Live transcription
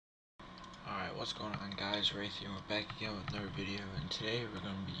What's going on, guys? Wraith here. We're back again with another video, and today we're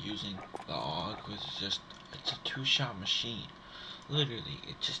going to be using the AUG, which is it's a two-shot machine. Literally,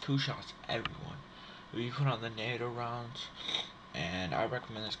 it just two-shots everyone. We put on the NATO rounds, and I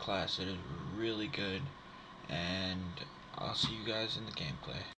recommend this class. It is really good, and I'll see you guys in the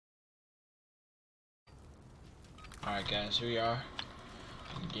gameplay. Alright guys, here we are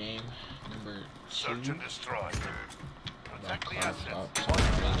in game number 2. Search and destroy. Protect the assets.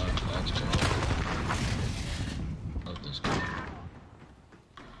 Love this guy.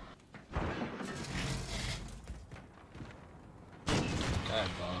 God,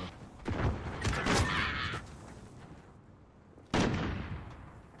 Bob.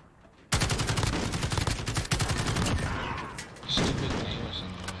 Stupid name was in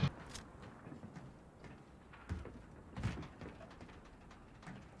the way.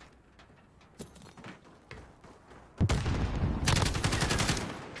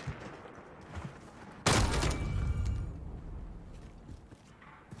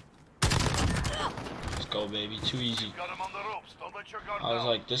 Go, baby, too easy. Got him on the ropes. Don't let your guard I was down.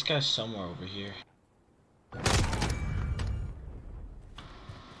 like, this guy's somewhere over here. Bang,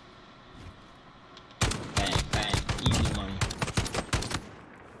 bang, easy money.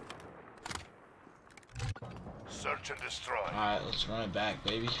 Search and destroy. Alright, let's run it back,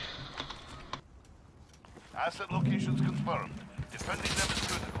 baby. Asset locations confirmed. Defending them is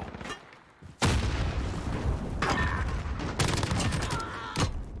critical.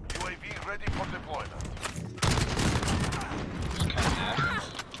 UAV ready for deployment. Just kind of happens.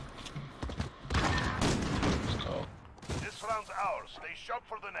 Let's go. This round's ours. Stay sharp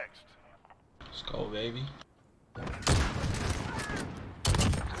for the next. Let's go, baby.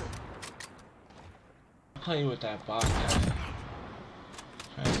 I played with that bot guy.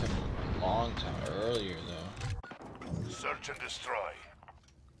 I had him a long time earlier, though. Search and destroy.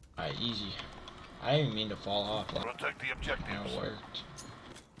 Alright, easy. I didn't mean to fall off. Like, Protect the it objectives. worked.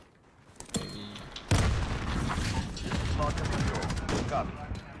 Maybe.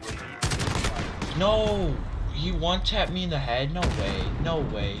 No! He one-tapped me in the head? No way. No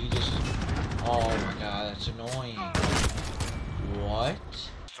way. He just... Oh my god, that's annoying. What?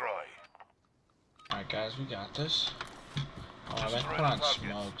 Destroy. Alright guys, we got this. Oh, I meant to put on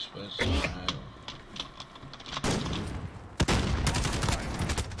smokes, but it's alright.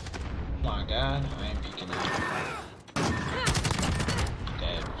 Oh my god, I ain't peeking out.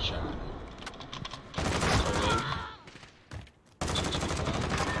 Dead shot.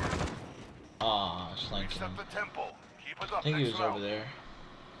 Ah, slanking Reset him. the tempo. Keep it up. I think he next was round. over there.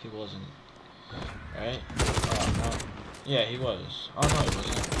 He wasn't. Right? Oh, no. Yeah, he was. Oh, no, he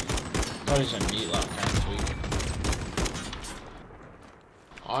wasn't. I thought he was in meat lock kind of week.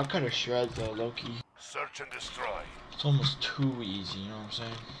 Oh, I cut a shred though, Loki. Search and destroy. It's almost too easy, you know what I'm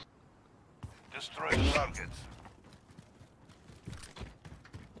saying? Destroy the targets.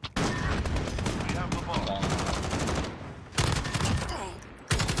 We have the bomb.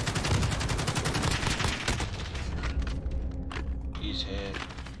 He's hit.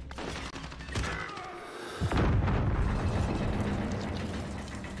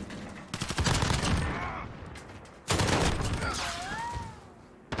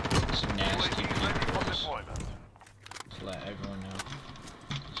 Some nasty UAV ready for people. deployment. To let everyone know.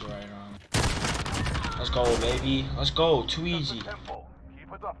 It's right on. Let's go, baby. Let's go. Too Set the easy. tempo.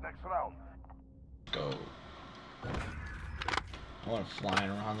 Keep it up next round. Go. I want to flying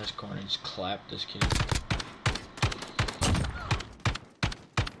around this corner and just clap this kid.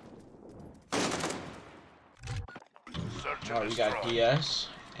 Search Alright, and we got destroy. DS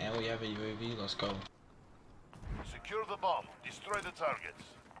and we have a UAV. Let's go. Secure the bomb. Destroy the targets.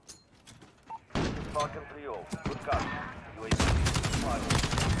 Falcon 3-0. Good copy.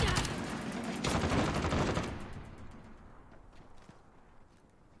 UAV.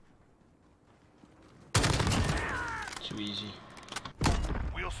 Too easy.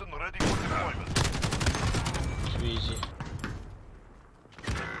 Wilson ready for deployment. Too easy.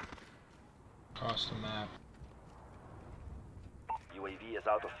 Across the map. UAV is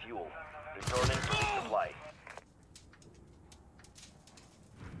out of fuel. Returning to supply.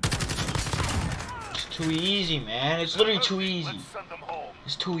 It's too easy, man. It's literally too easy. Let's send them home.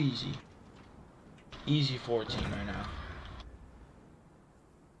 It's too easy. Easy 14 right now.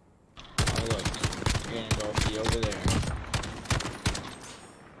 Oh look, you're gonna go be over there.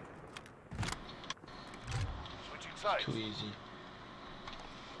 Switching sides. Too easy.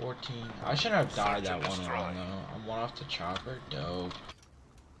 14. I shouldn't have died that one round though. I'm one off the chopper. Dope.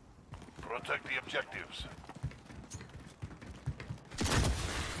 Protect the objectives.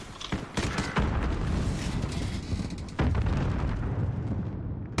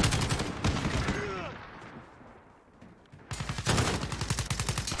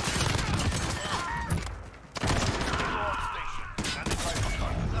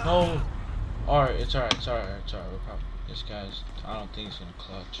 No. Alright, it's alright, it's alright, it's alright. We're probably, this guy's, I don't think he's gonna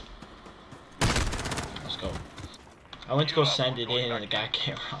clutch. Let's go. I went to go send it in and the guy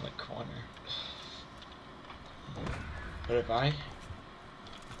came around the corner. But if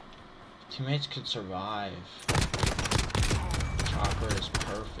teammates could survive, Chopper is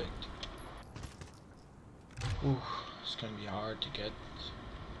perfect. Ooh, it's gonna be hard to get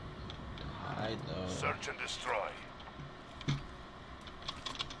to hide though. Search and destroy.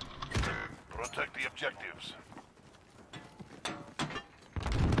 Protect the objectives.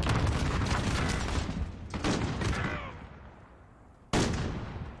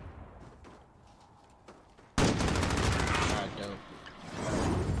 Alright, dope.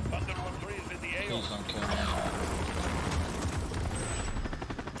 Thunder 1-3 is in the AO. Please don't kill me.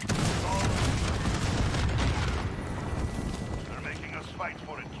 They're making us fight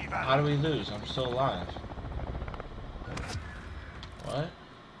for it. Keep at it. How do we lose? I'm still alive. What?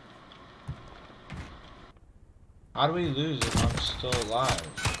 How do we lose if I'm still alive?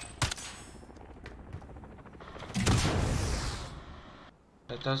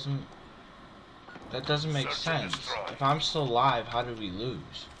 That doesn't make sense. If I'm still alive, how did we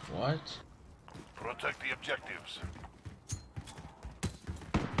lose? What? Protect the objectives.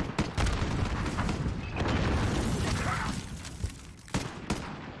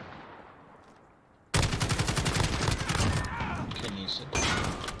 Can you sit?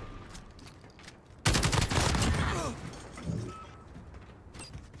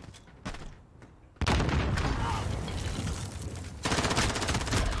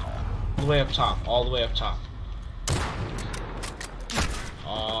 All the way up top, all the way up top.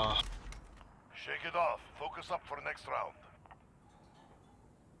 Shake it off. Focus up for next round.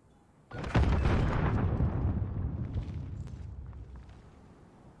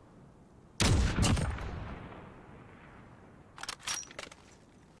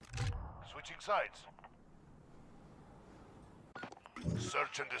 Switching sides.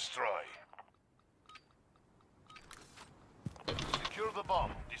 Search and destroy. Secure the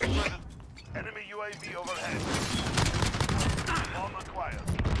bomb. Destroy the enemy UAV overhead. Bomb acquired.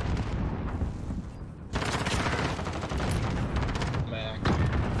 Mac.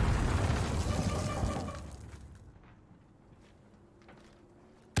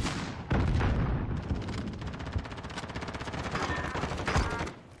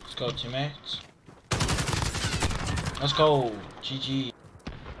 Let's go, teammates. Let's go. GG.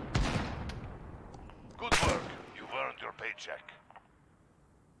 Good work. You've earned your paycheck.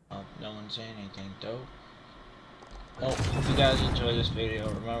 Oh, no one's saying anything, dope. Well, hope you guys enjoyed this video.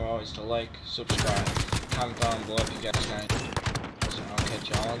 Remember always to like, subscribe, comment down below if you guys can. So I'll catch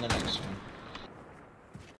y'all in the next one.